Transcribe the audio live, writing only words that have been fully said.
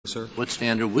sir. What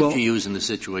standard would you use in the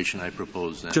situation I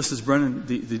propose then? Justice Brennan,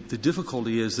 the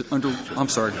difficulty is that I'm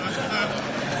sorry.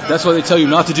 That's why they tell you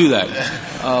not to do that.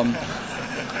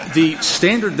 The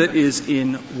standard that is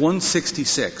in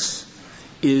 166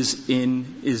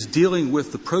 is dealing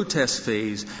with the protest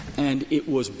phase, and it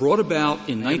was brought about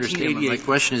in 1988. My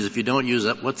question is, if you don't use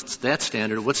what's that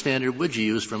standard, what standard would you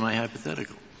use for my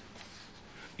hypothetical?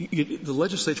 The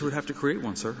legislature would have to create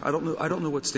one, sir. I don't know what standard